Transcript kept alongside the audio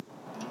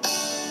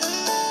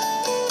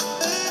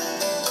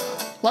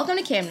Welcome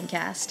to Camden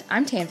Cast.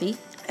 I'm Tampy.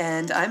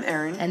 And I'm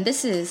Aaron. And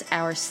this is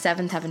our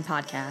Seventh Heaven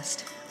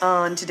podcast.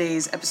 On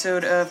today's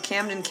episode of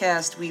Camden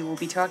Cast, we will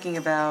be talking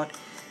about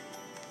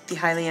the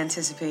highly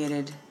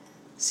anticipated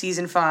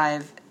Season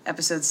 5,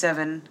 Episode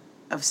 7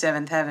 of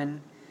Seventh Heaven.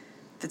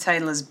 The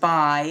title is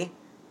Bye.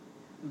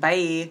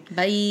 Bye.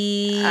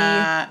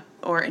 Bye.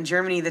 Or in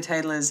Germany, the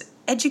title is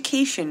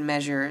Education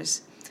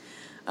Measures.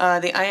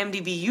 The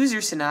IMDb user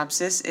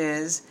synopsis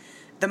is: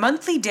 the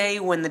monthly day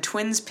when the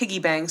twins' piggy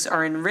banks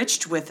are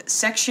enriched with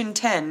Section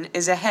 10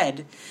 is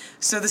ahead,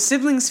 so the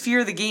siblings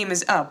fear the game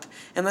is up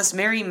unless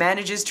Mary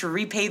manages to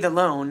repay the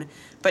loan.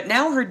 But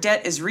now her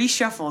debt is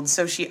reshuffled,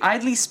 so she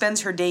idly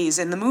spends her days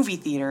in the movie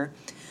theater.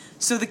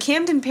 So the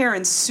Camden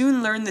parents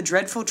soon learn the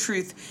dreadful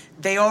truth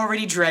they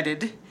already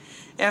dreaded.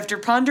 After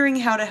pondering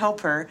how to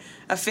help her,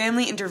 a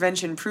family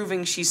intervention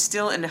proving she's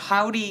still in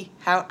howdy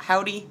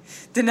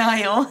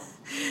denial,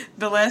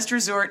 the last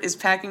resort is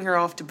packing her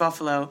off to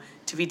Buffalo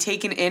to be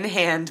taken in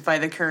hand by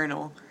the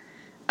Colonel.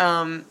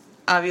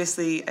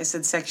 Obviously, I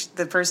said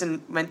the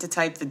person meant to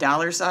type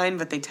the $sign,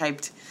 but they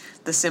typed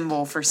the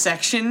symbol for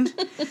section.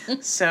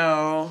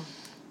 So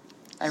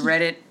I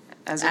read it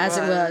as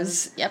it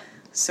was. Yep.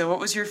 So what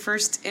was your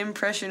first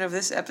impression of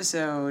this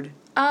episode?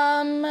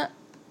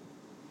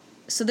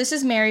 So this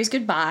is Mary's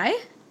goodbye.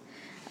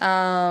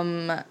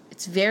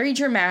 It's very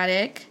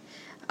dramatic.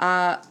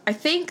 I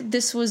think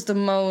this was the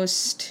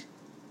most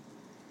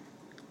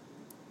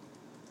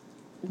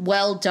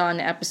well done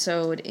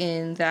episode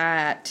in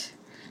that,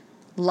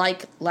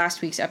 like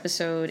last week's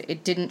episode,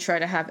 it didn't try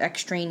to have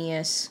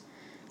extraneous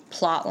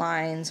plot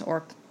lines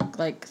or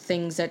like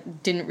things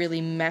that didn't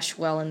really mesh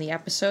well in the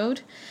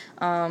episode.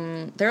 There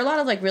are a lot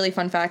of like really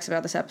fun facts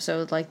about this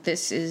episode. Like that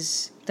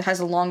has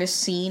the longest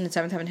scene in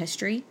Seventh Heaven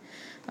history,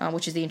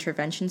 which is the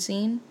intervention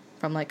scene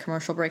from like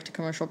commercial break to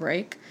commercial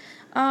break.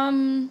 I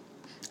don't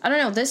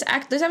know. This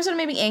episode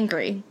made me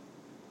angry.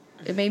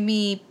 It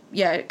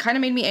kind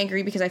of made me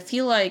angry because I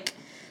feel like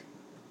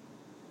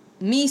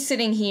me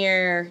sitting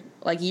here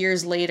like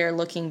years later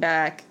looking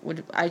back,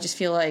 I just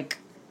feel like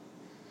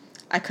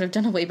I could have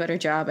done a way better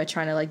job at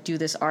trying to like do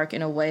this arc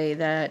in a way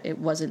that it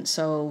wasn't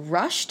so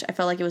rushed. I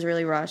felt like it was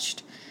really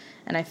rushed,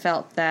 and I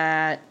felt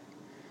that,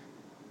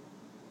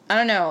 I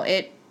don't know,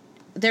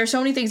 there are so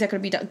many things that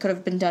could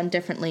have been done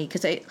differently,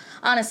 because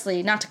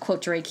honestly, not to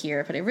quote Drake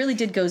here, but it really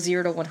did go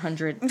 0 to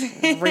 100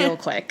 real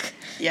quick.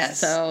 Yes.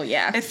 So,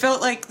 yeah. It felt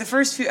like the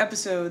first few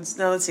episodes,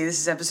 now let's see, this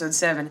is episode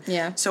 7.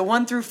 Yeah. So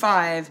 1 through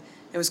 5,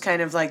 it was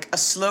kind of like a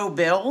slow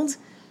build,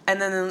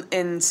 and then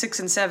in 6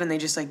 and 7, they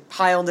just like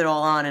piled it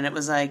all on, and it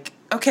was like,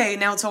 okay,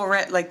 now it's all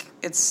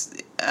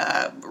it's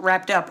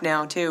wrapped up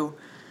now, too.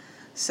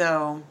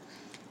 So,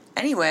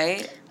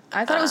 anyway.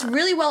 I thought it was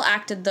really well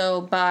acted,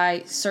 though,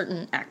 by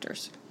certain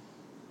actors.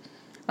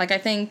 Like, I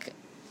think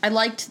I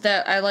liked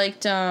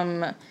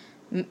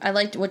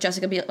what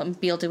Jessica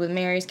Biel did with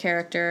Mary's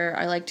character.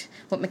 I liked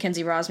what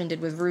Mackenzie Rosman did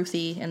with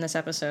Ruthie in this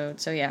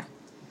episode. So, yeah.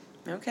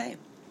 Okay.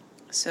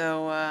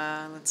 So,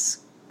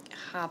 let's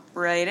hop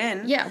right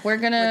in. Yeah, we're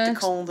gonna... with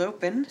the cold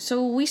open.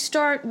 So, we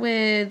start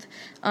with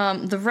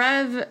the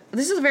Rev...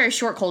 This is a very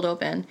short cold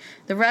open.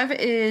 The Rev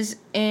is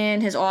in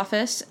his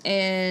office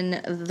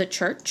in the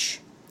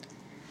church.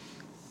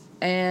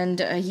 And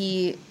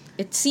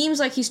it seems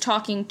like he's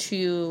talking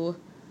to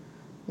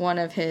one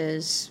of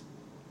his,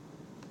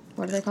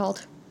 what are they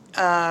called?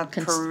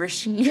 It's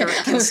parishioner.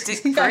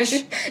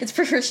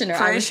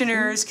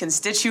 Parishioners,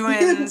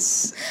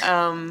 constituents.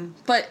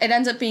 But it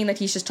ends up being that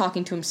he's just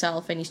talking to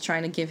himself, and he's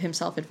trying to give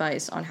himself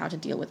advice on how to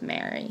deal with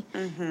Mary.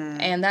 Mm-hmm.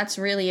 And that's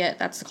really it.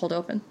 That's the cold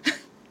open.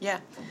 Yeah.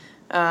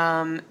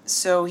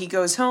 So he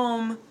goes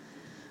home.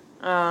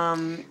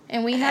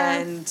 And we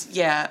have... And,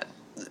 yeah,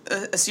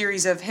 a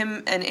series of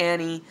him and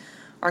Annie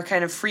are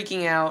kind of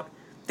freaking out.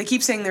 They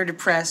keep saying they're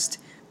depressed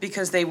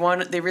because they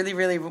really,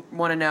 really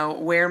want to know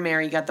where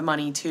Mary got the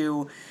money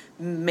to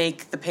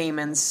make the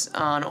payments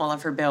on all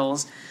of her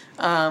bills.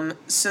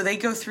 So they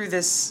go through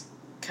this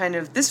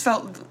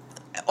felt,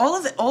 all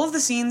of the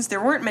scenes, there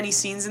weren't many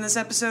scenes in this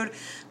episode,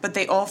 but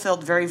they all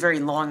felt very, very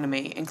long to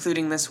me,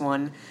 including this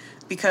one,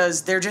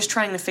 because they're just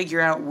trying to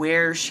figure out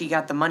where she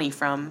got the money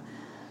from.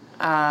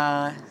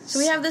 So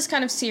we have this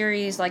kind of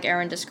series like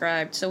Aaron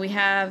described. So we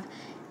have,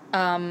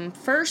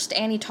 first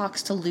Annie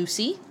talks to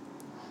Lucy,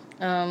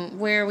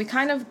 where we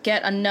kind of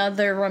get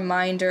another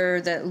reminder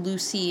that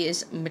Lucy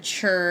is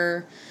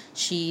mature.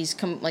 She's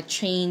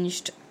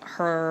changed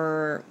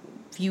her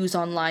views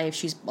on life.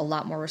 She's a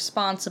lot more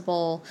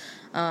responsible.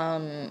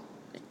 Her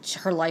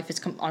life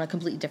is on a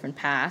completely different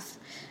path.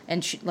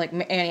 And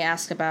Annie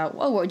asks about,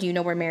 do you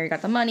know where Mary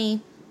got the money?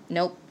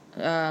 Nope.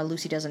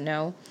 Lucy doesn't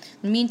know.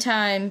 In the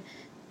meantime,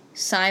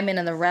 Simon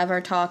and the Rev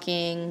are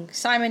talking.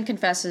 Simon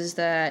confesses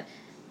that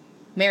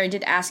Mary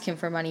did ask him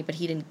for money, but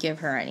he didn't give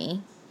her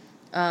any.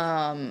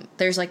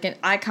 There's like an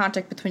eye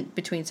contact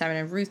between Simon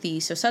and Ruthie,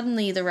 so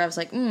suddenly the Rev's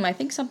like, I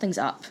think something's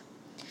up.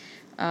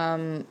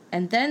 And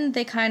then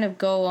they kind of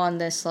go on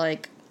this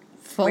like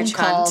phone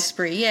call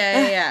spree.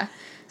 Yeah.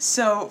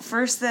 So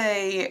first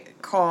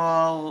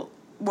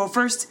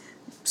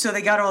So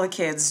they got all the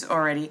kids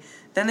already.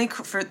 Then they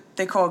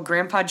call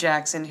Grandpa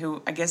Jackson,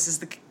 who I guess is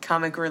the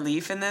comic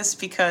relief in this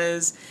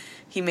because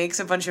he makes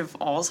a bunch of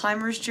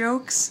Alzheimer's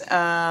jokes.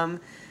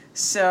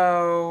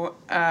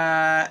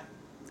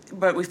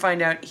 But we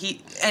find out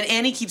and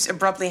Annie keeps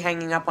abruptly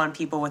hanging up on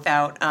people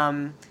without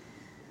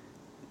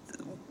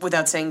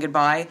saying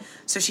goodbye.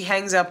 So she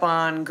hangs up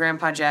on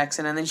Grandpa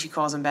Jackson, and then she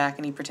calls him back,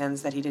 and he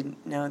pretends that he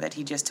didn't know that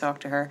he just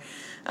talked to her.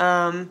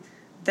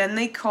 Then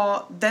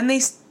they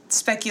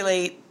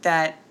speculate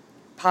that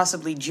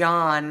possibly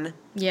John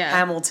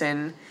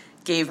Hamilton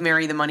gave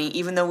Mary the money,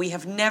 even though we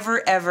have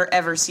never, ever,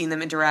 ever seen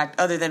them interact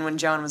other than when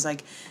John was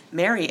like,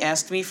 Mary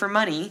asked me for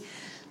money.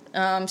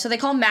 So they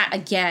call Matt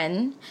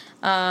again,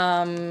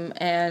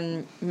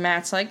 and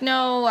Matt's like,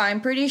 no,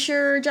 I'm pretty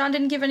sure John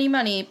didn't give any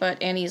money,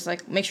 but Annie's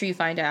like, make sure you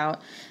find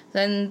out.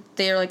 Then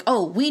they're like,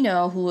 oh, we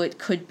know who it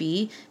could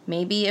be.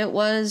 Maybe it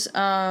was,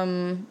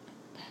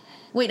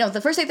 wait, no,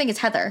 the first they think is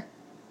Heather,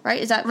 right?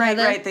 Is that right,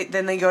 Heather? Right,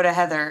 then they go to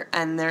Heather,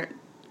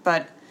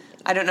 but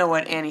I don't know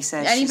what Annie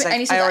says. She's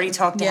like, I already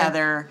talked to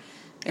Heather,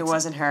 it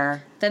wasn't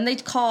her. Then they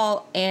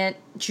call Aunt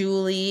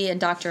Julie and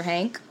Dr.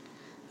 Hank.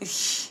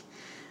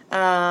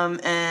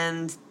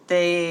 And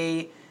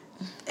they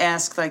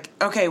ask, like,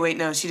 okay, wait,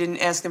 no, she didn't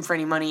ask them for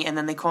any money, and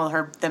then they call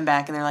them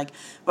back, and they're like,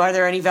 well, are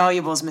there any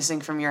valuables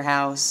missing from your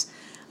house?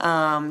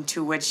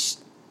 To which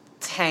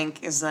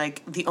Hank is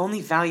like, the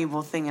only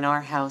valuable thing in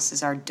our house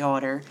is our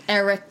daughter.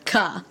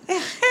 Erica.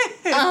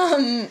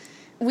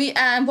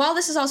 While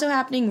this is also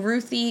happening,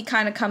 Ruthie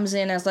kind of comes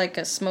in as, like,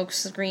 a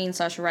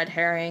smokescreen / red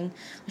herring.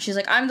 She's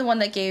like, I'm the one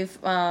that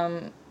gave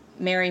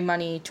Mary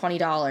money,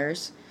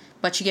 $20,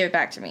 but she gave it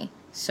back to me.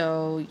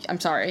 So I'm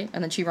sorry,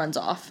 and then she runs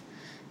off,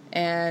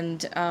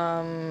 and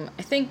I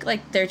think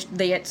like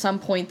they at some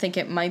point think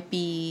it might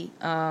be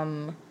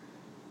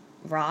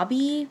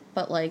Robbie,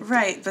 but like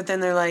right, but then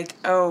they're like,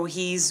 oh,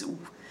 he's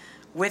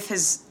with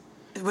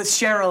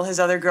Cheryl, his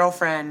other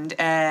girlfriend,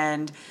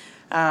 and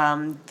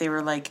they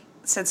were like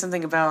said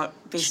something about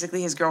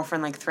basically his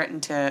girlfriend like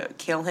threatened to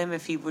kill him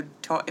if he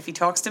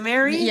talks to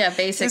Mary. Yeah,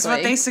 basically is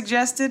what they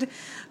suggested.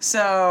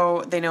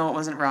 So they know it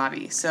wasn't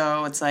Robbie.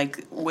 So it's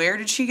like, where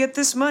did she get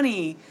this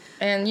money?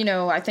 And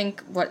I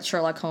think what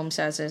Sherlock Holmes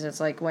says is it's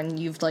like when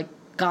you've like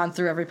gone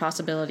through every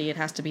possibility, it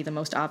has to be the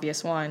most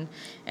obvious one,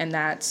 and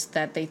that's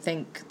that they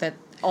think that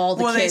all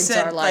the kids they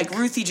said, are like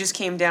Ruthie just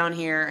came down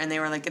here, and they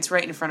were like, it's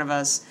right in front of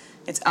us.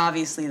 It's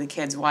obviously the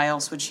kids. Why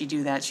else would she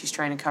do that? She's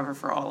trying to cover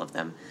for all of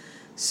them.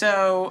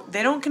 So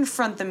they don't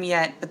confront them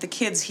yet, but the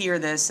kids hear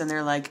this and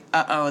they're like,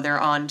 uh-oh,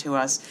 they're on to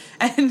us.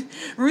 And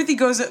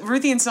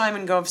Ruthie and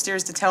Simon go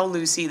upstairs to tell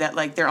Lucy that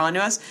like they're on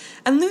to us.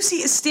 And Lucy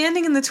is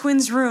standing in the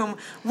twins' room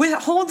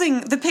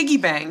holding the piggy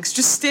banks,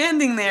 just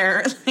standing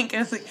there.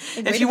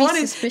 If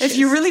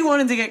you really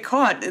wanted to get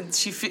caught,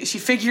 she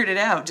figured it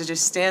out to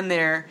just stand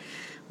there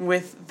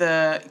with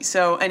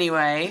so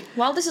anyway.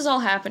 While this is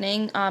all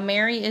happening,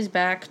 Mary is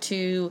back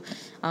to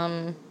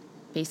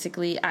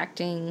basically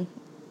acting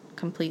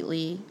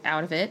completely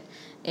out of it,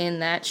 in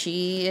that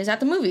she is at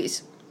the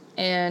movies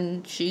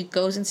and she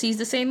goes and sees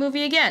the same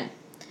movie again.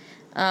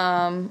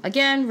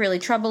 Again, really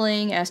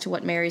troubling as to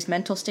what Mary's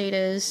mental state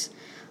is.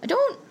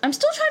 I'm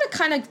still trying to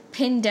kind of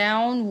pin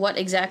down what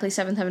exactly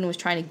Seventh Heaven was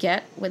trying to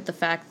get with the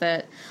fact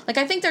that, like,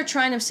 I think they're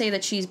trying to say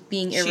that she's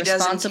being irresponsible.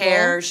 She doesn't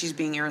care, she's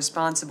being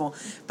irresponsible,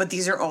 but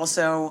these are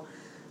also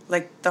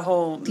like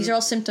these are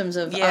all symptoms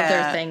of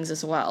other things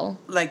as well.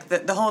 Like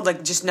the whole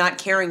like just not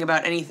caring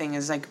about anything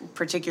is like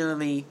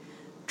particularly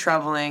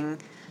troubling,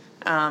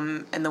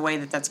 and the way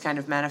that's kind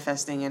of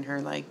manifesting in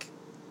her like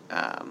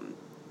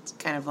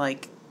kind of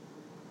like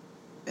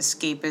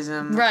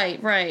escapism. Right.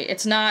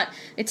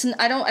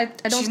 I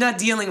don't she's not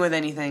dealing with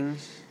anything.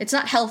 It's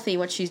not healthy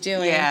what she's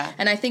doing. Yeah.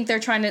 And I think they're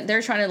trying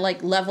to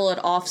like level it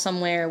off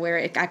somewhere where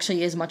it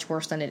actually is much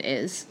worse than it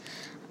is.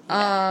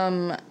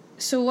 Yeah.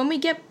 So when we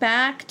get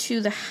back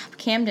to the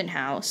Camden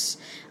house,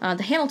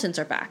 the Hamiltons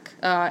are back.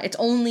 It's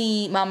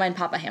only Mama and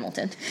Papa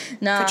Hamilton.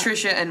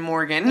 Patricia and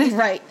Morgan.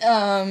 Right.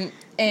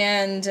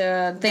 And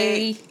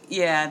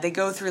they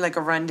go through like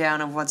a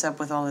rundown of what's up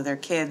with all of their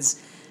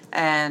kids,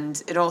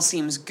 and it all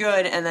seems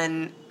good, and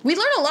then we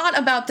learn a lot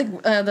about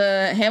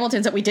the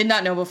Hamiltons that we did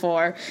not know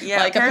before. Yeah,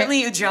 like,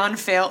 apparently John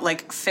failed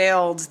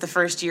the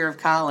first year of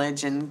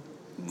college and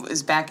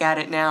is back at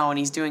it now, and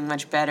he's doing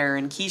much better,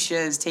 and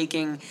Keisha is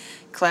taking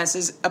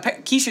classes.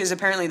 Keisha is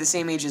apparently the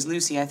same age as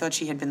Lucy. I thought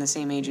she had been the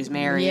same age as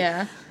Mary.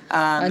 Yeah.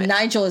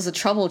 Nigel is a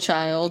trouble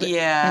child.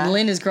 Yeah. And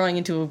Lynn is growing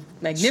into a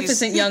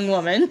magnificent young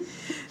woman.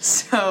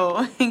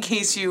 So, in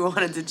case you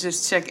wanted to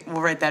just check,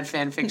 we'll write that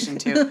fan fiction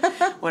too.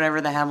 Whatever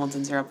the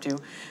Hamiltons are up to.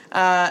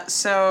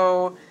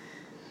 So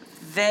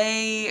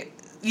they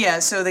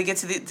get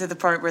to the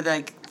part where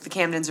the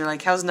Camdens are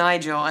like, how's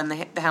Nigel? And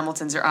the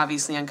Hamiltons are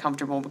obviously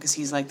uncomfortable because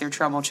he's like their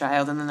trouble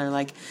child. And then they're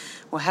like,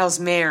 well, how's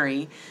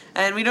Mary?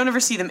 And we don't ever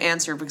see them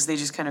answer because they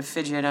just kind of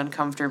fidget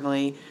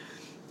uncomfortably.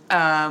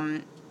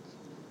 And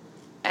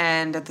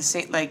at the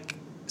same, like,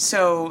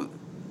 so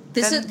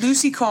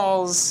Lucy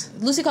calls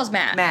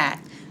Matt.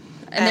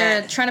 And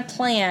they're trying to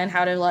plan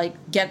how to, like,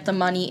 get the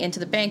money into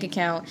the bank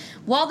account.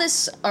 While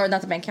this, or not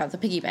the bank account, the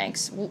piggy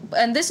banks.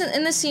 And this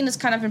in this scene is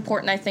kind of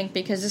important, I think,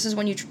 because this is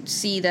when you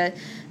see that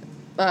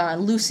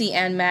Lucy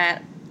and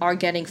Matt are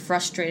getting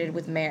frustrated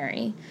with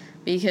Mary.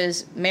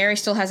 Because Mary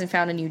still hasn't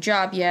found a new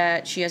job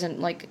yet. She hasn't,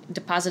 like,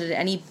 deposited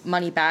any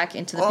money back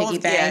into the piggy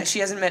bank. Yeah, she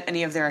hasn't met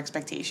any of their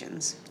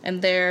expectations.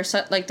 And they're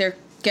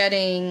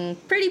getting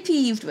pretty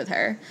peeved with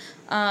her.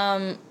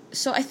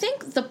 So I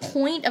think the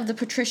point of the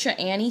Patricia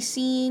Annie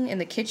scene in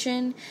the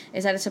kitchen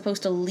is that it's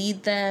supposed to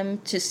lead them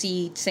to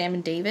see Sam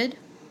and David.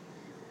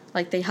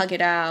 Like, they hug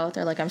it out.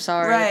 They're like, I'm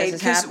sorry this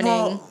is happening.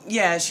 Well,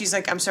 yeah, she's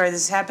like, I'm sorry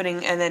this is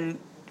happening. And then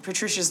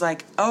Patricia's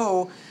like,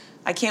 oh,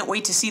 I can't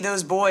wait to see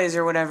those boys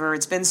or whatever.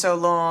 It's been so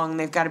long.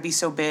 They've got to be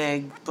so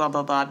big. Blah,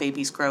 blah, blah.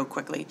 Babies grow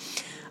quickly.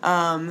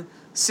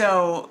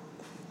 So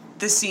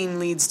this scene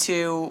leads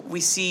to,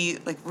 we see,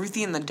 like,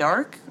 Ruthie in the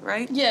dark,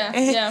 right? Yeah,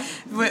 yeah.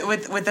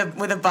 with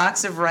a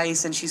box of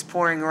rice, and she's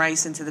pouring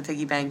rice into the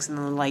piggy banks, and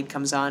then the light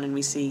comes on, and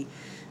we see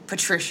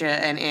Patricia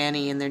and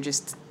Annie, and they're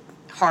just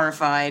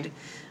horrified.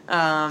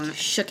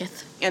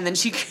 Shooketh. And then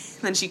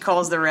she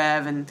calls the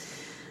Rev, and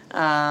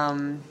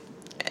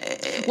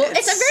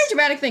it's a very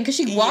dramatic thing, because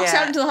she walks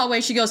out into the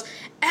hallway, she goes,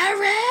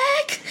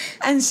 Eric!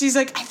 And she's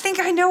like, I think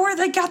I know where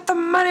they got the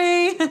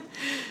money!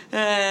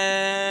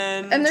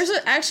 And there's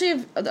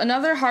actually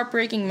another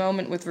heartbreaking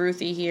moment with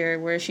Ruthie here,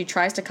 where she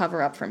tries to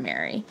cover up for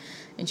Mary.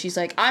 And she's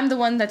like, I'm the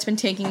one that's been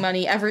taking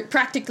money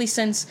practically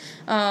since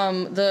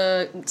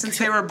since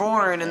they were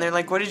born. And they're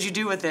like, what did you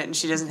do with it? And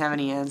she doesn't have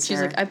any answer.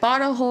 She's like, I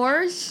bought a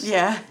horse.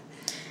 Yeah.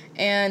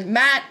 And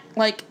Matt,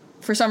 like,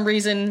 for some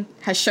reason,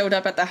 has showed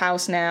up at the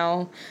house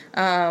now.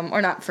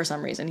 Or not for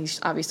some reason.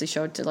 He's obviously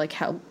showed to, like,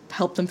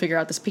 help them figure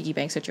out this piggy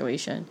bank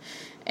situation.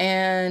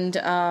 And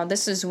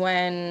this is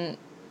when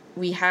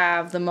we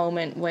have the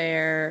moment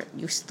where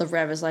the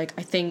Rev is like,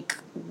 I think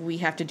we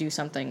have to do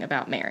something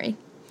about Mary.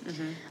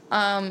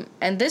 Mm-hmm.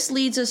 And this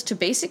leads us to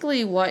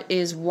basically what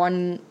is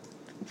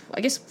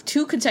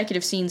two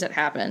consecutive scenes that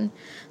happen.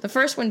 The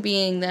first one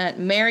being that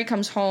Mary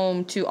comes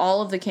home to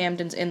all of the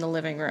Camdens in the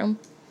living room.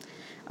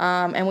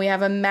 And we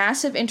have a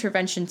massive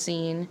intervention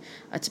scene.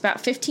 It's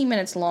about 15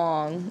 minutes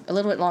long, a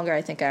little bit longer,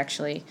 I think,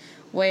 actually,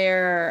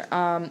 where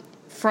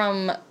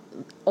from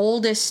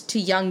oldest to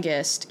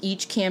youngest,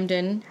 each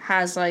Camden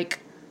has, like,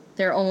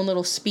 their own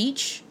little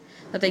speech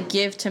that they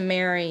give to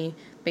Mary,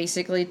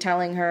 basically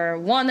telling her,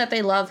 one, that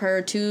they love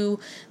her, two,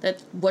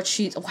 that what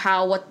she's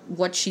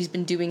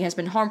been doing has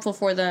been harmful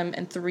for them,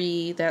 and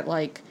three, that,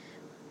 like,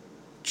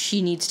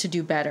 she needs to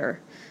do better.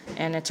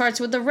 And it starts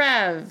with the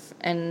Rev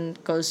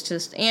and goes to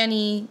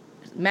Annie,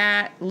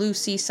 Matt,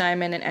 Lucy,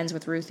 Simon, and ends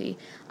with Ruthie.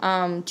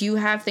 Do you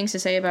have things to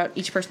say about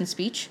each person's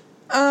speech?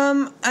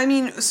 I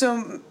mean,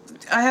 so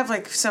I have,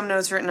 like, some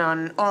notes written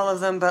on all of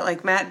them, but,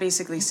 like, Matt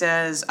basically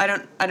says, I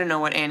don't know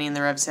what Annie and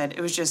the Rev said.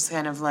 It was just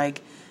kind of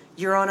like,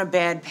 you're on a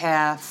bad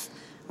path.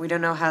 We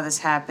don't know how this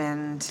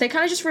happened. They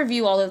kind of just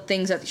review all the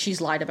things that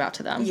she's lied about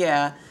to them.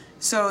 Yeah.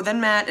 So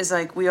then Matt is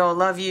like, we all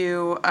love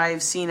you.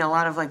 I've seen a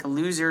lot of, like,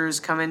 losers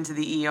come into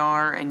the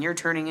ER, and you're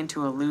turning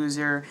into a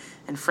loser.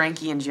 And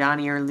Frankie and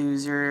Johnny are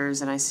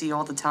losers. And I see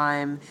all the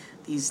time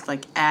these,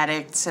 like,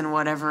 addicts and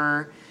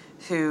whatever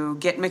who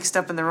get mixed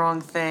up in the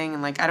wrong thing.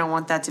 And, like, I don't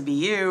want that to be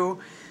you.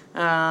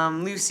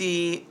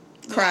 Lucy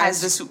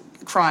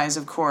cries,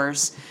 of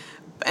course.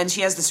 And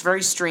she has this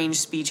very strange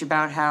speech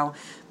about how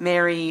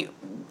Mary,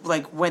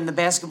 like, when the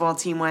basketball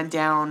team went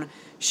down,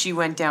 she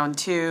went down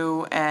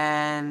too,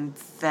 and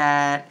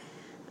that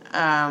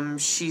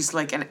she's,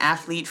 like, an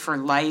athlete for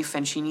life,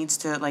 and she needs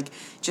to, like,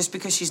 just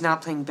because she's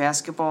not playing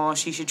basketball,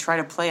 she should try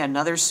to play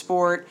another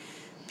sport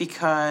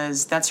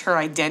because that's her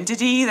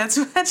identity. That's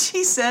what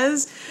she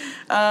says.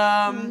 She's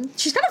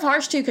kind of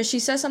harsh, too, because she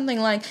says something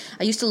like,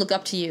 I used to look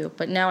up to you,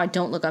 but now I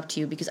don't look up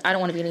to you because I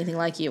don't want to be anything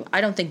like you.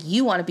 I don't think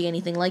you want to be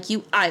anything like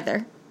you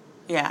either.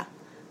 Yeah.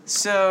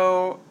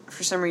 So,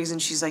 for some reason,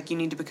 she's like, you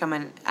need to become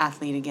an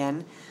athlete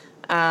again.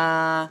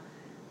 Then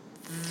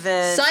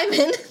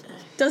Simon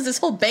does this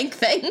whole bank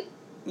thing.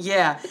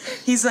 Yeah.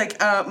 He's like,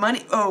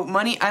 money,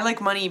 I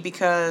like money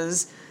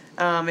because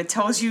it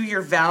tells you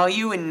your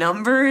value in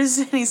numbers.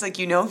 And he's like,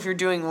 you know if you're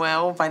doing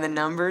well by the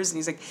numbers. And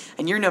he's like,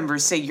 and your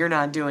numbers say you're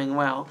not doing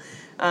well.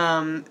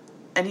 And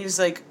he was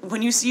like,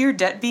 when you see your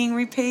debt being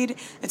repaid,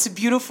 it's a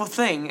beautiful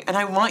thing. And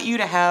I want you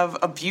to have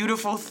a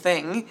beautiful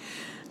thing.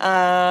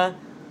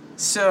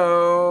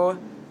 So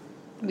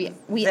we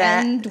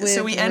end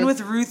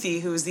with Ruthie,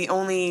 who is the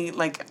only,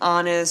 like,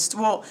 honest.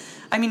 Well,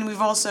 I mean, we've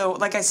also,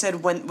 like I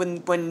said,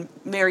 when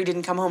Mary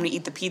didn't come home to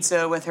eat the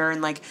pizza with her,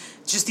 and, like,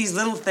 just these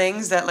little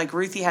things that, like,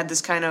 Ruthie had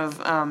this kind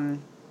of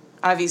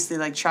obviously,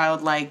 like,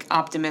 childlike,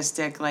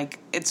 optimistic, like,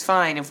 it's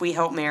fine if we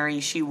help Mary,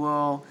 she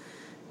will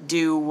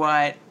do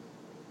what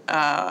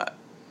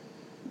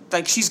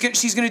like, she's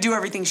gonna do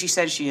everything she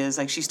says she is.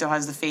 Like, she still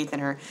has the faith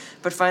in her.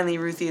 But finally,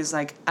 Ruthie is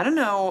like, I don't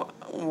know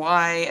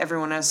why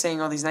everyone is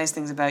saying all these nice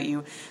things about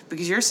you,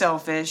 because you're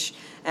selfish,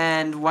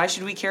 and why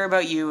should we care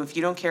about you if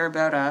you don't care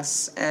about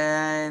us?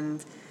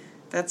 And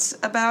that's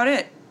about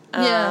it.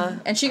 Yeah,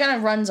 and she kind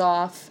of runs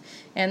off,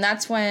 and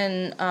that's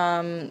when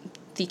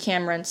the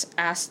Camerons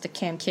ask the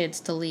Cam kids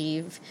to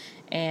leave,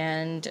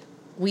 and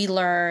we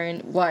learn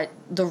what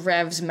the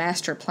Rev's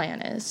master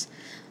plan is.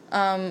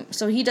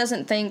 So he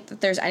doesn't think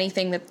that there's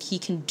anything that he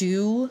can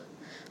do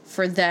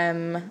for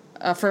them,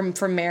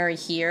 for Mary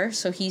here.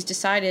 So he's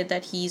decided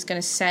that he's going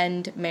to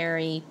send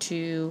Mary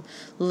to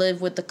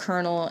live with the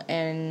Colonel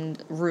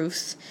and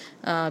Ruth,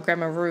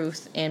 Grandma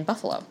Ruth, in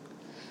Buffalo.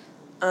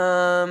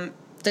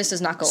 This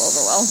does not go over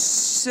well.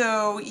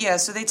 So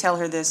they tell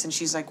her this, and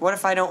she's like, what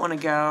if I don't want to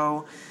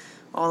go?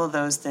 All of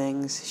those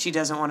things. She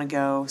doesn't want to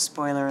go.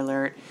 Spoiler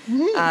alert.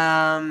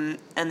 And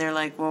they're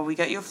like, well, we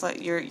got you a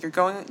flight. You're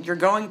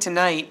going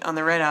tonight on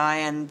the red eye.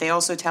 And they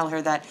also tell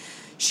her that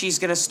she's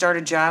going to start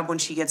a job when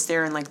she gets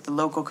there in like the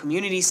local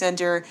community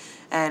center.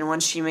 And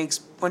once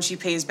she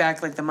pays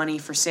back like the money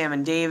for Sam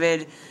and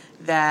David,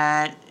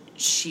 that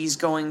she's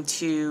going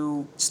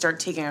to start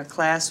taking a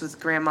class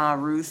with Grandma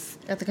Ruth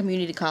At the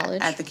community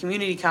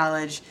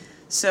college.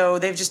 So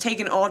they've just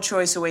taken all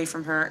choice away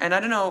from her. And I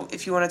don't know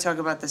if you want to talk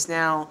about this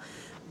now,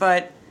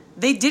 but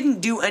they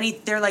didn't do any...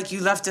 They're like, you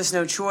left us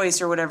no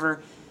choice or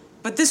whatever.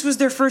 But this was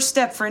their first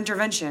step for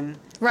intervention.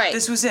 Right.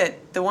 This was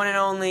it. The one and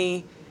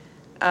only...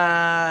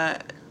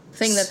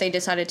 thing that they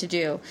decided to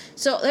do.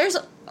 So there's...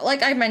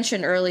 Like I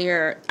mentioned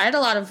earlier, I had a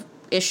lot of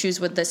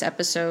issues with this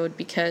episode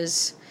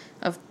because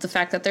of the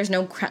fact that there's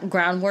no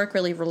groundwork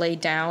really laid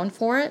down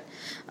for it.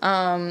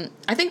 I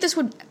think this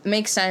would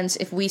make sense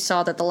if we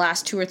saw that the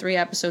last 2 or 3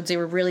 episodes they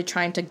were really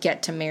trying to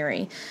get to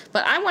Mary.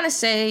 But I want to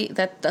say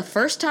that the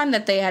first time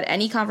that they had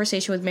any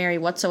conversation with Mary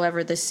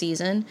whatsoever this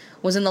season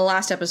was in the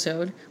last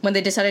episode when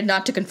they decided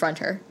not to confront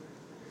her.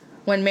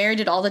 When Mary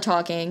did all the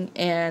talking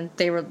and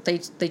they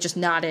just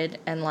nodded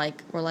and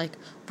like were like,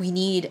 we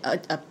need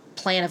a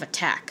plan of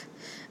attack.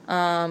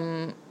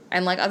 And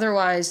like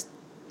otherwise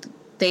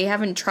they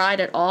haven't tried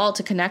at all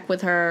to connect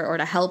with her or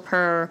to help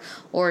her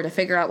or to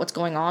figure out what's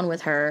going on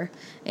with her.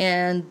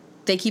 And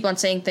they keep on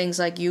saying things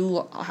like,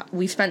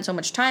 we've spent so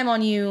much time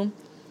on you.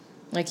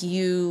 Like,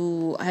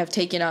 you have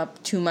taken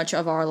up too much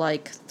of our,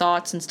 like,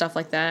 thoughts and stuff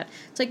like that.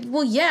 It's like,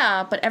 well,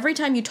 yeah, but every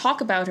time you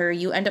talk about her,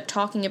 you end up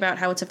talking about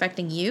how it's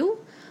affecting you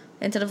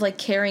instead of, like,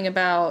 caring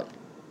about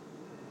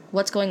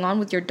what's going on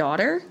with your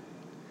daughter.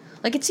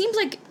 Like, it seems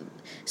like...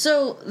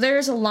 So,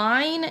 there's a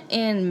line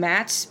in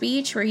Matt's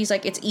speech where he's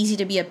like, it's easy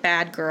to be a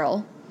bad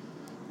girl.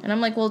 And I'm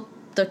like, well,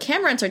 the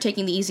Camerons are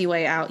taking the easy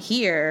way out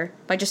here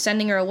by just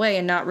sending her away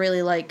and not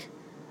really, like,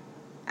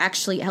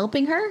 actually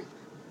helping her?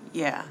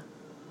 Yeah.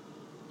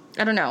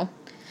 I don't know.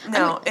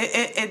 No,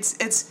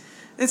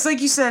 it's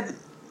like you said,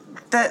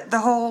 that the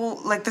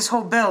whole, like, this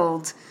whole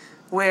build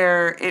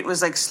where it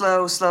was, like,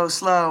 slow,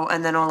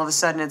 and then all of a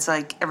sudden it's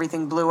like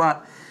everything blew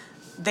up.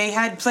 They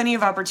had plenty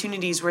of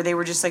opportunities where they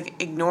were just,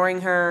 like,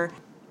 ignoring her,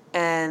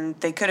 and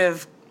they could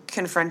have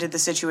confronted the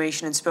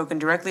situation and spoken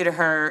directly to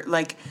her.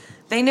 Like,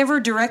 they never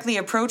directly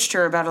approached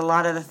her about a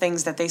lot of the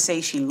things that they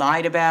say she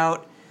lied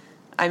about.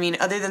 I mean,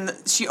 other than...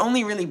 she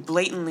only really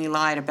blatantly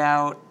lied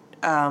about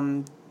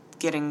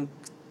getting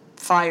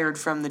fired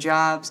from the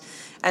jobs.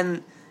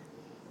 And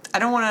I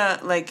don't want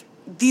to, like...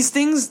 These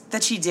things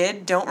that she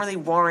did don't really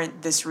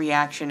warrant this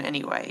reaction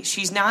anyway.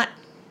 She's not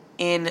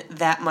in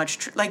that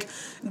much... like,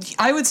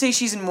 I would say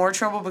she's in more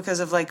trouble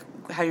because of, like,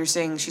 how you're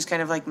saying she's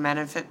kind of, like,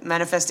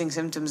 manifesting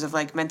symptoms of,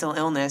 like, mental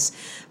illness.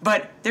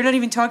 But they're not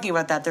even talking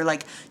about that. They're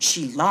like,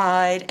 she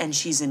lied and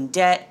she's in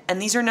debt.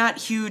 And these are not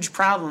huge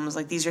problems.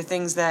 Like, these are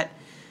things that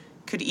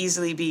could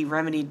easily be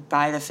remedied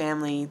by the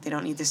family. They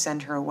don't need to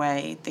send her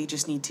away. They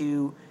just need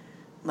to,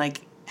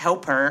 like,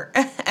 help her.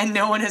 And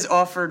no one has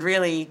offered,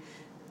 really,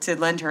 to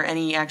lend her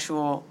any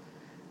actual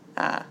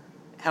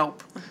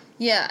help.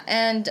 Yeah,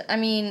 and, I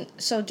mean,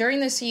 so during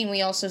the scene,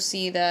 we also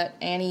see that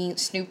Annie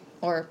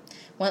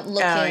went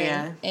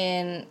looking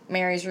in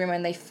Mary's room,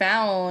 and they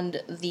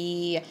found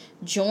the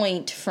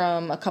joint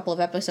from a couple of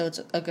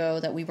episodes ago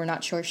that we were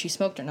not sure if she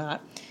smoked or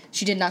not.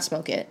 She did not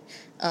smoke it.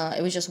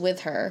 It was just with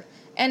her.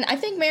 And I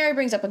think Mary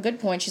brings up a good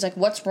point. She's like,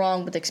 what's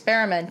wrong with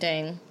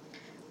experimenting?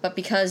 But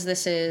because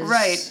this is...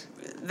 Right.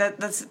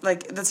 That's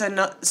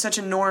such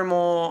a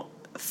normal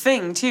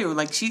thing, too.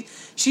 Like, she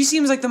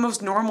seems like the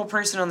most normal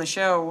person on the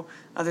show,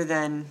 other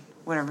than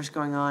whatever's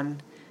going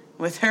on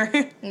with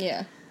her.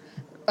 Yeah.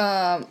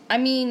 I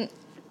mean,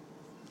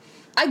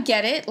 I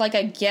get it. Like,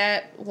 I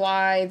get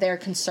why they're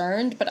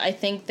concerned, but I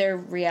think their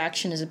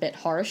reaction is a bit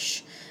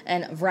harsh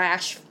and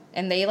rash.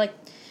 And they, like...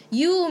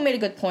 You made a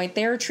good point.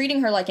 They're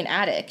treating her like an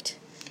addict.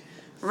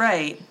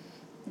 Right.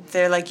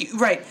 They're like...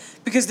 Right.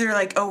 Because they're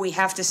like, oh, we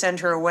have to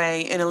send her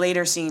away. In a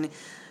later scene,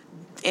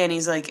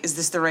 Annie's like, is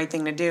this the right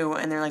thing to do?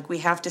 And they're like, we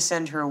have to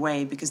send her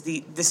away because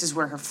this is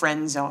where her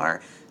friends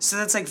are. So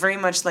that's, like, very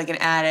much like an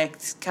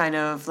addict kind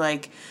of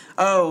like,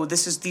 oh,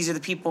 these are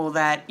the people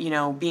that, you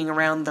know, being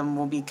around them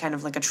will be kind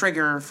of like a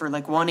trigger for,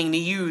 like, wanting to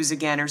use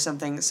again or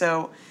something.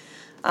 So,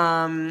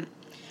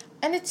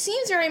 And it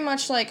seems very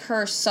much like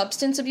her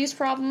substance abuse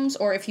problems,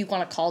 or if you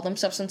want to call them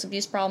substance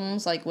abuse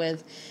problems, like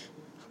with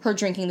her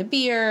drinking the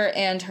beer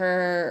and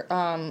her,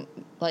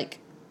 like,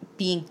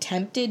 being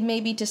tempted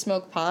maybe to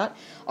smoke pot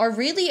are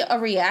really a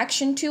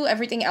reaction to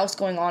everything else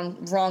going on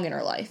wrong in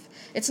her life.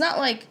 It's not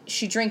like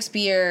she drinks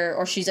beer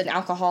or she's an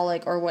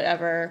alcoholic or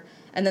whatever,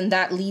 and then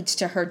that leads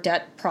to her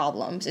debt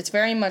problems. It's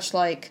very much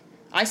like,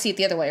 I see it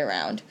the other way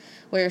around,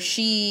 where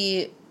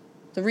the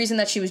reason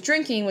that she was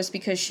drinking was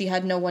because she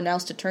had no one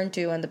else to turn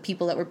to, and the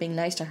people that were being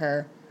nice to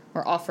her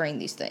were offering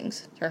these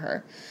things to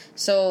her.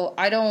 So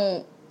I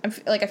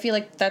feel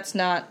like that's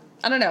not,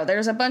 I don't know,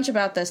 there's a bunch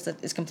about this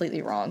that is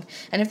completely wrong.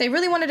 And if they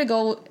really wanted to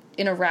go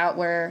in a route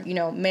where,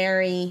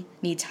 Mary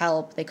needs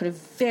help, they could have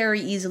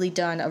very easily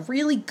done a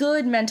really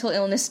good mental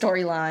illness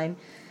storyline.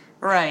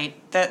 Right.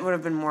 That would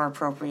have been more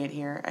appropriate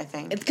here, I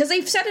think. Because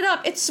they've set it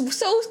up. They set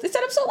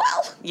up so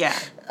well. Yeah.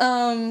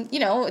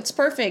 It's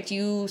perfect.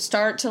 You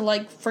start to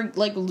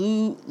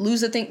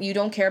lose the thing. You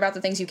don't care about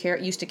the things you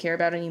used to care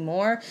about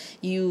anymore.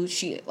 We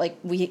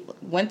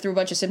went through a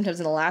bunch of symptoms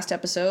in the last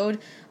episode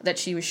that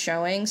she was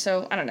showing.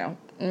 So I don't know.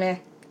 Meh.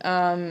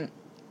 I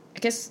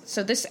guess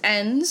so. This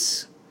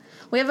ends.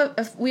 We have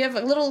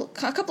a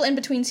couple in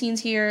between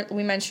scenes here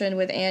we mentioned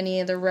with Annie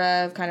and the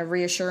Rev kind of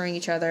reassuring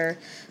each other.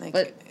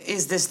 But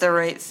is this the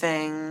right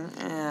thing?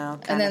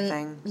 Kind of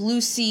thing.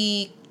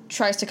 Lucy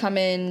tries to come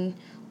in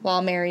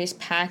while Mary is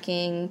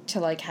packing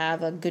to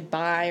have a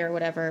goodbye or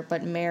whatever,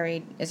 but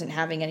Mary isn't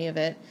having any of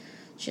it.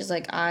 She's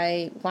like,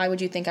 why would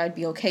you think I'd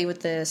be okay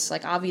with this?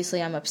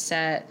 Obviously I'm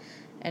upset.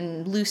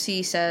 And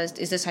Lucy says,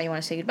 is this how you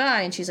want to say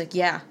goodbye? And she's like,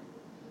 yeah.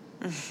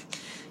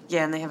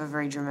 Yeah, and they have a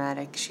very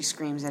dramatic, she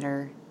screams at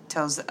her,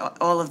 tells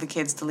all of the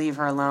kids to leave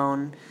her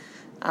alone.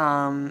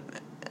 And,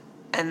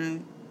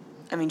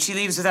 she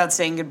leaves without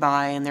saying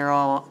goodbye, and they're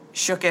all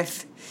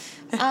shooketh.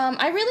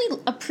 I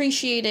really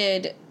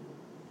appreciated...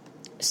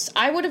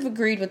 I would have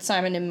agreed with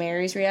Simon and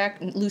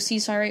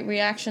Lucy's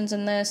reactions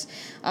in this.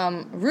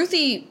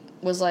 Ruthie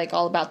was,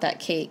 all about that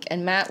cake,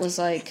 and Matt was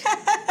like...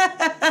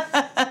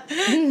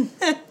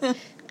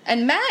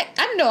 And Matt,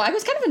 I don't know, I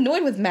was kind of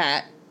annoyed with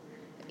Matt.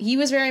 He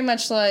was very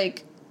much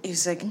like... He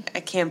was like, I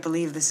can't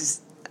believe this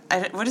is...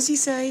 what does he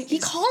say? He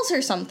calls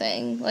her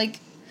something.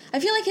 I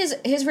feel like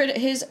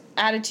his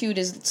attitude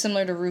is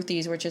similar to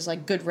Ruthie's, which is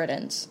good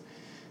riddance.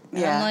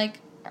 And yeah. I'm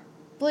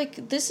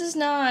this is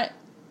not.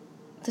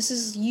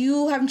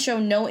 You haven't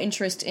shown no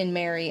interest in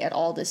Mary at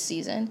all this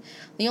season.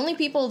 The only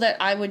people that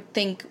I would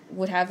think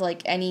would have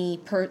any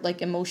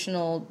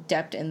emotional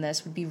depth in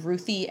this would be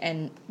Ruthie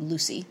and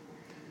Lucy.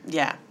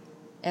 Yeah.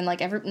 And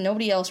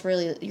nobody else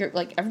really.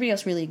 Everybody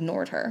else really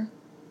ignored her.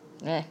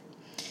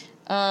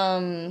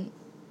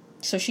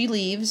 So she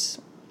leaves.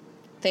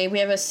 We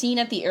have a scene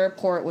at the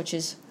airport, which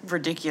is...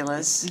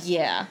 ridiculous.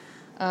 Yeah.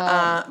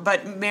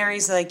 But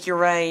Mary's like, you're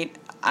right,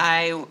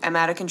 I am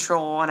out of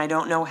control, and I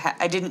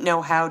didn't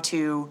know how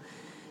to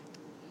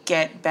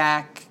get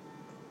back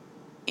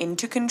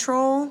into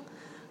control.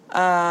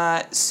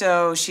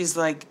 So she's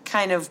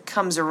kind of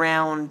comes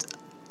around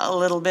a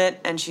little bit,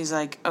 and she's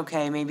like,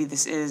 okay, maybe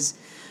this is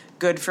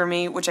good for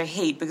me, which I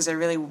hate, because I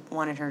really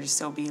wanted her to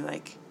still be,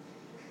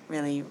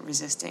 really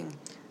resisting.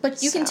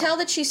 But you can tell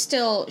that she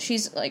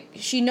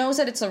knows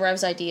that it's the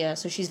Rev's idea,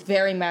 so she's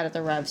very mad at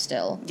the Rev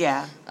still.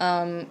 Yeah.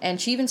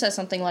 And she even says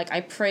something like, I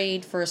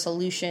prayed for a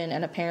solution,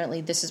 and apparently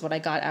this is what I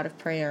got out of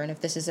prayer, and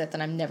if this is it,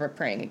 then I'm never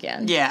praying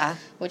again. Yeah.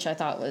 Which I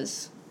thought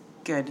was...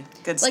 Good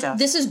stuff.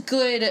 This is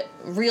good,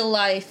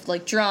 real-life,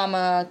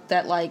 drama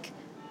that,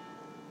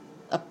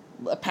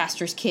 a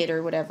pastor's kid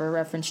or whatever, a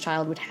reference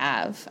child would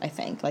have, I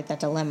think. That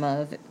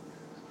dilemma of,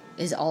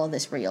 is all of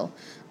this real?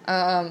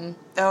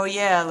 Oh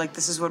yeah,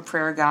 this is what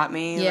prayer got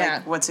me.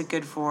 Yeah. What's it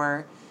good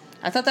for?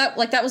 I thought that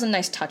that was a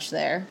nice touch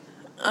there.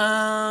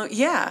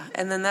 Yeah,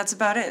 and then that's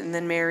about it. And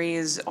then Mary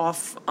is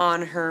off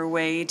on her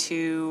way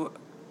to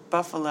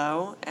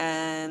Buffalo,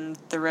 and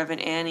the Rev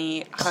and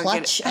Annie hug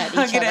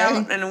it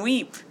out and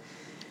weep.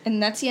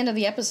 And that's the end of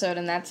the episode,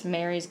 and that's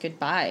Mary's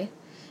goodbye.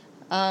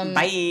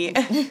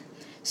 Bye.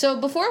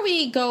 So before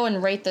we go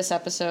and rate this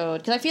episode,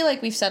 because I feel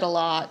like we've said a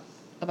lot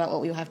about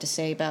what we have to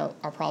say about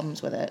our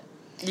problems with it.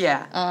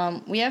 Yeah.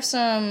 We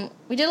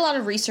did a lot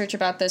of research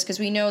about this because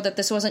we know that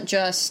this wasn't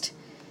just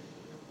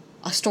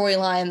a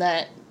storyline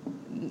that,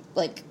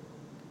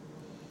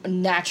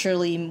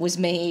 naturally was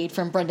made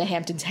from Brenda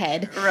Hampton's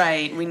head.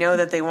 Right. We know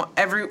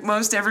that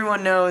most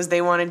everyone knows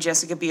they wanted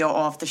Jessica Biel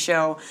off the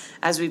show.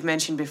 As we've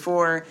mentioned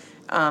before,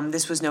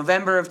 this was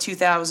November of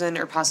 2000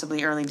 or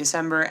possibly early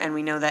December, and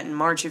we know that in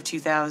March of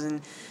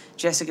 2000,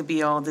 Jessica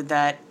Biel did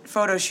that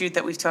photo shoot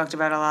that we've talked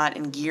about a lot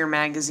in Gear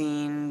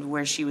magazine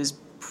where she was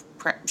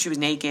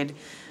naked.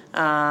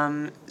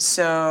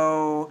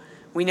 So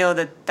we know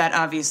that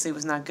obviously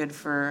was not good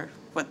for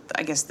what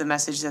I guess the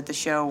message that the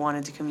show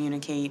wanted to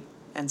communicate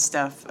and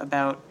stuff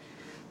about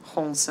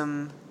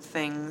wholesome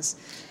things.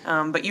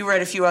 But you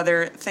read a few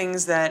other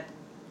things that,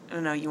 I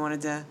don't know, you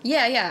wanted to...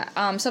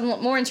 Yeah. Some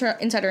more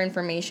insider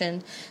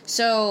information.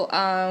 So,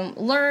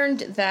 learned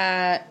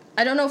that...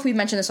 I don't know if we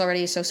mentioned this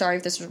already, so sorry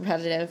if this is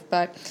repetitive,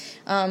 but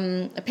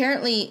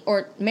apparently...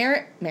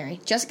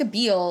 Jessica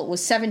Biel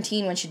was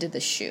 17 when she did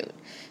this shoot.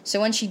 So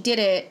when she did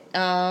it,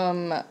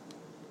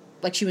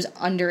 like she was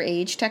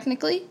underage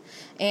technically.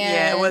 And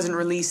yeah, it wasn't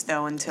released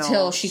though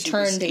until she was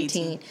turned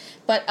 18.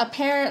 But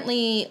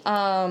apparently,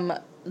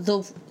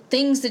 the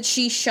things that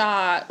she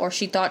shot or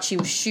she thought she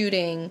was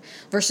shooting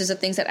versus the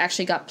things that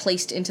actually got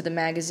placed into the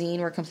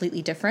magazine were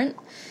completely different.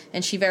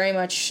 And she very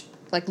much,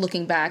 like,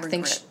 looking back,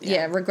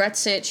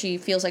 regrets it. She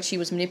feels like she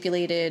was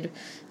manipulated,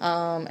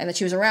 and that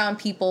she was around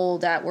people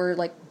that were,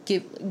 like,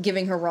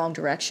 giving her wrong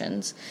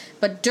directions.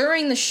 But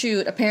during the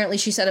shoot, apparently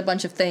she said a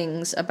bunch of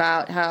things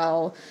about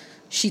how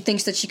she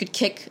thinks that she could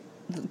kick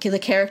the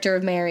character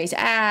of Mary's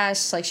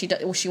ass. Like,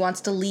 she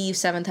wants to leave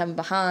Seventh Heaven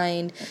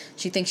behind.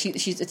 She thinks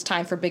it's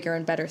time for bigger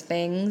and better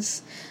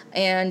things.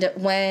 And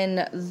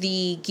when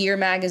the Gear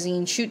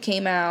magazine shoot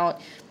came out,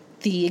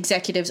 the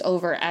executives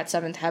over at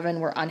Seventh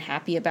Heaven were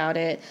unhappy about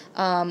it.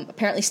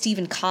 Apparently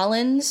Stephen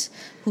Collins,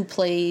 who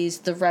plays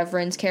the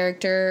Reverend's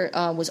character,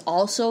 was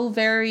also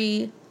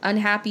very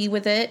unhappy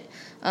with it.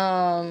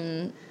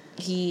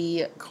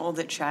 He called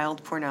it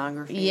child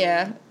pornography.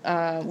 Yeah,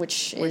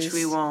 which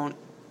we won't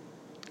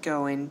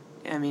go in.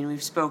 I mean,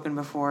 we've spoken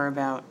before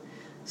about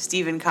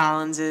Stephen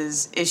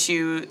Collins's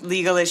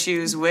legal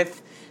issues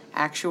with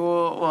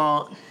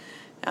actual,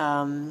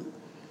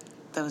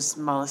 those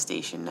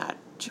molestation,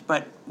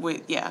 but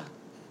with, yeah.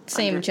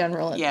 Same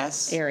general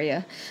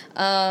area.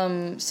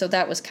 So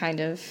that was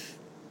kind of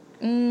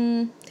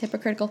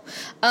hypocritical.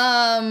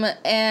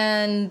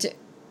 And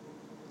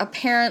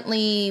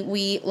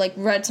apparently I've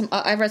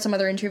read some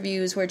other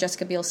interviews where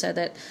Jessica Biel said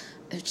that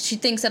she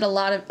thinks that a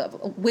lot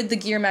of, with the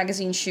Gear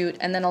magazine shoot,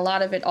 and then a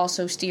lot of it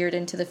also steered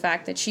into the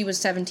fact that she was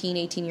 17,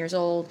 18 years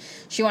old.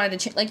 She wanted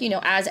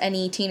to, as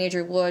any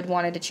teenager would,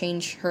 wanted to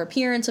change her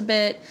appearance a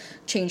bit,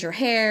 change her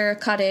hair,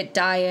 cut it,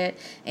 dye it.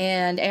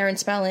 And Aaron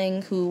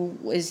Spelling, who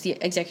is the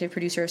executive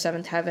producer of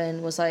Seventh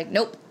Heaven, was like,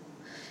 nope.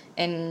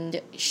 And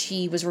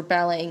she was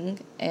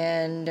rebelling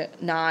and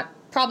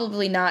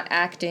probably not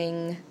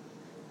acting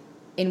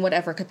in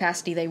whatever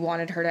capacity they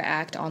wanted her to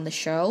act on the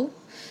show.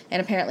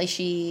 And apparently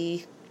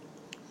she,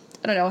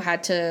 I don't know,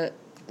 had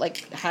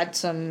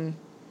some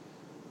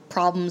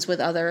problems with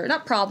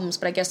not problems,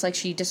 but I guess, like,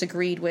 she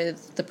disagreed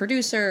with the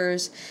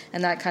producers,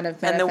 and that kind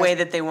of and the way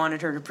that they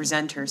wanted her to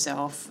present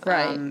herself,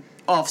 right,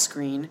 off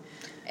screen.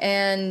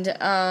 And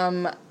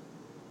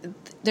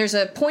there's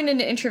a point in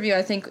the interview,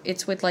 I think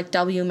it's with, like,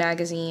 W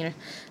Magazine.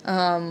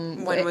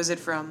 When was it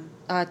from?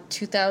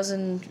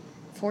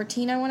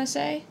 2014, I want to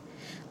say.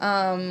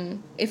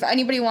 If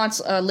anybody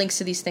wants links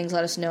to these things,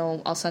 let us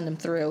know. I'll send them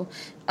through.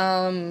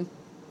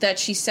 That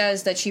she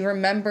says that she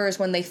remembers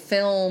when they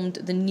filmed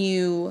the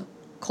new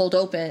cold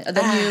open,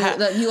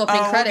 the new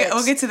opening credits.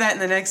 We'll get to that in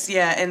the next,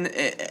 and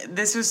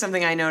this was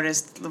something I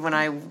noticed when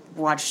I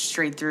watched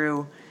straight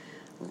through,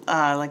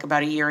 like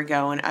about a year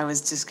ago, and I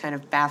was just kind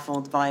of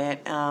baffled by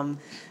it.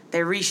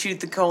 They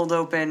reshoot the cold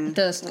open.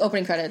 The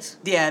opening credits.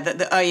 Yeah,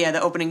 the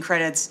opening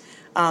credits,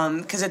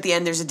 because at the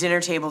end there's a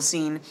dinner table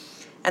scene,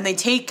 and they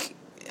take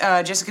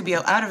Jessica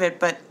Biel out of it,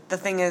 but the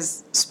thing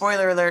is,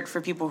 spoiler alert for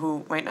people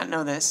who might not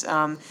know this,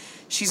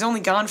 she's only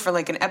gone for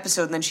like an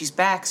episode and then she's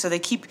back, so they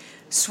keep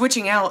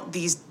switching out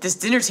this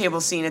dinner table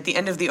scene at the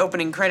end of the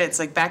opening credits,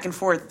 like back and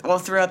forth, all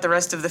throughout the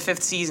rest of the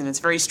 5th season. It's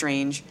very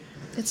strange.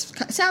 It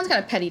sounds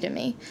kind of petty to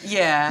me.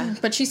 Yeah.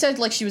 But she said,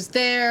 like, she was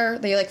there,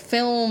 they, like,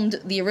 filmed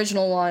the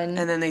original one.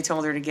 And then they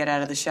told her to get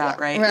out of the shot,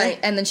 right? Right,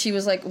 and then she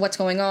was like, what's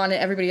going on? And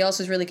everybody else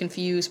was really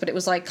confused, but it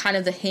was, like, kind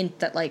of the hint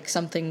that, like,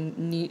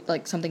 something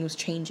was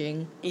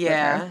changing.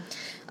 Yeah.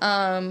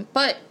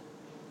 But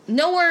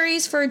no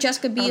worries for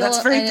Jessica Biel.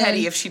 That's very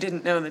petty if she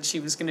didn't know that she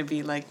was going to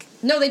be, like...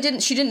 No, they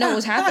didn't. She didn't know what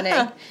was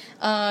happening.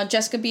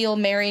 Jessica Biel,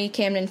 Mary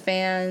Camden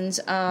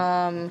fans,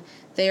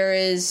 there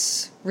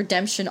is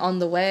redemption on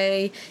the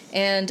way,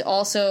 and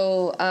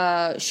also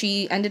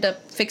she ended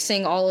up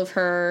fixing all of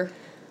her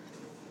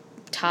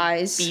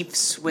ties,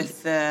 beefs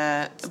with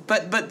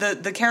but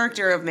the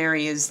character of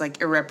Mary is,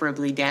 like,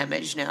 irreparably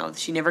damaged now.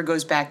 She never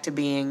goes back to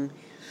being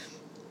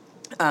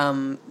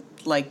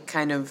like,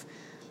 kind of,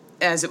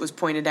 as it was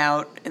pointed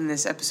out in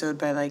this episode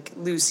by, like,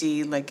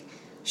 Lucy, like,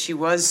 she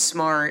was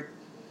smart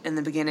in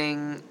the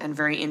beginning and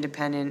very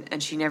independent,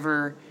 and she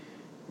never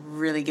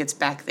really gets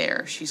back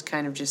there. She's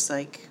kind of just,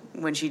 like,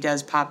 when she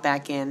does pop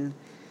back in,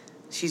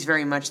 she's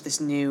very much this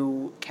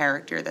new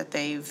character that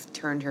they've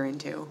turned her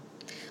into.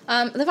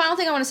 The final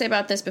thing I want to say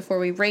about this before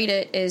we rate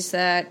it is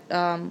that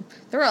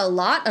there were a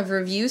lot of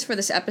reviews for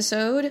this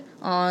episode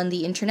on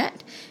the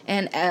internet,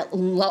 and a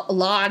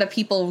lot of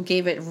people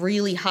gave it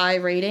really high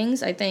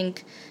ratings, I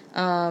think, which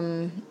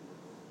I'm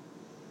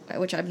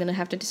going to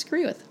have to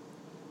disagree with.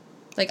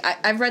 Like,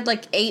 I've read,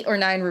 like, 8 or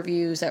 9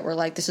 reviews that were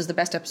like, this is the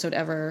best episode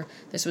ever,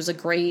 this was a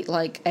great,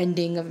 like,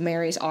 ending of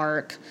Mary's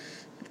arc,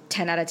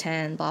 10 out of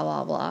 10, blah,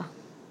 blah, blah.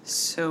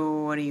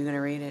 So, what are you going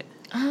to rate it?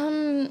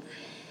 I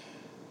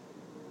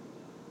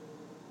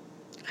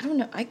don't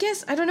know. I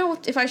guess, I don't know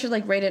if I should,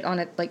 like, rate it on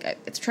it, like,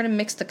 it's trying to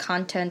mix the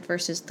content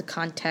versus the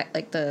content,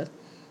 like, the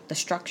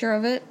structure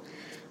of it.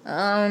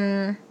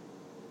 A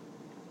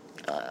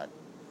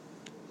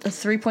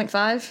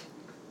 3.5?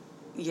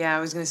 Yeah,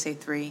 I was going to say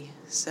 3,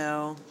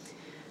 so...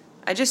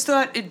 I just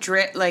thought it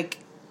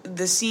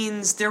the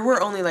scenes, there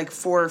were only like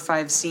 4 or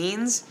 5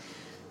 scenes,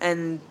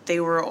 and they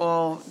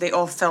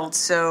all felt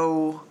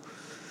so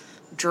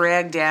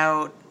dragged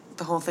out.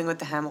 The whole thing with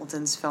the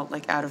Hamiltons felt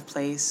like out of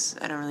place.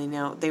 I don't really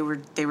know. They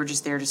were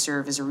just there to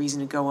serve as a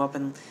reason to go up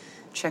and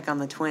check on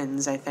the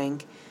twins, I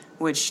think,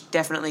 which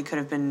definitely could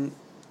have been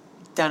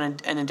done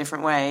in a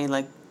different way.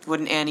 Like,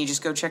 wouldn't Annie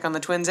just go check on the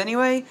twins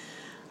anyway?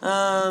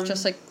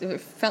 Just like,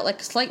 it felt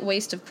like a slight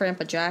waste of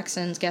Grandpa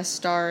Jackson's guest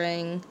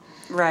starring.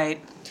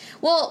 Right.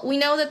 Well, we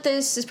know that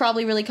this is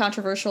probably really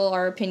controversial.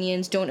 Our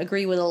opinions don't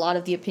agree with a lot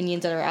of the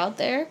opinions that are out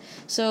there.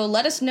 So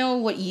let us know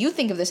what you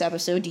think of this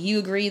episode. Do you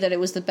agree that it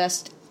was the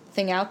best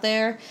thing out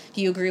there?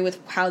 Do you agree with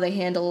how they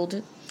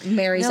handled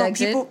Mary's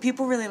exit?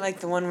 People really like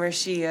the one where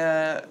she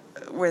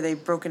where they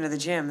broke into the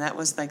gym. That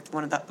was like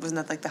wasn't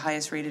that like the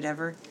highest rated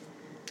ever?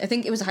 I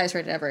think it was the highest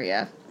rated ever,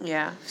 yeah.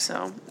 Yeah,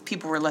 so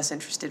people were less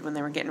interested when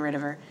they were getting rid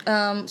of her.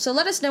 So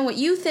let us know what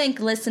you think,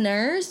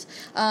 listeners.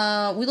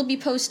 We'll be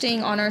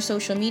posting on our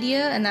social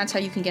media, and that's how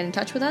you can get in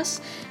touch with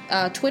us.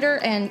 Twitter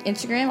and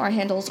Instagram, our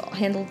handles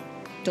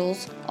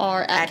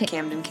are at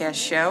Camden Cast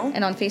Show.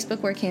 And on Facebook,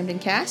 we're Camden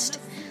Cast.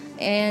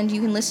 And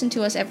you can listen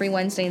to us every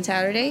Wednesday and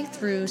Saturday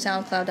through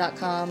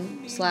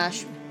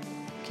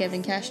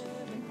soundcloud.com/CamdenCast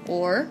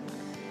or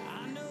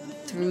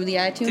through the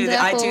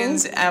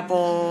iTunes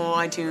Apple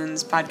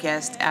iTunes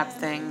podcast app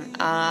thing.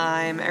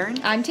 I'm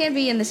Erin. I'm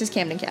Tanvi, and this is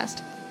Camden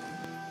Cast.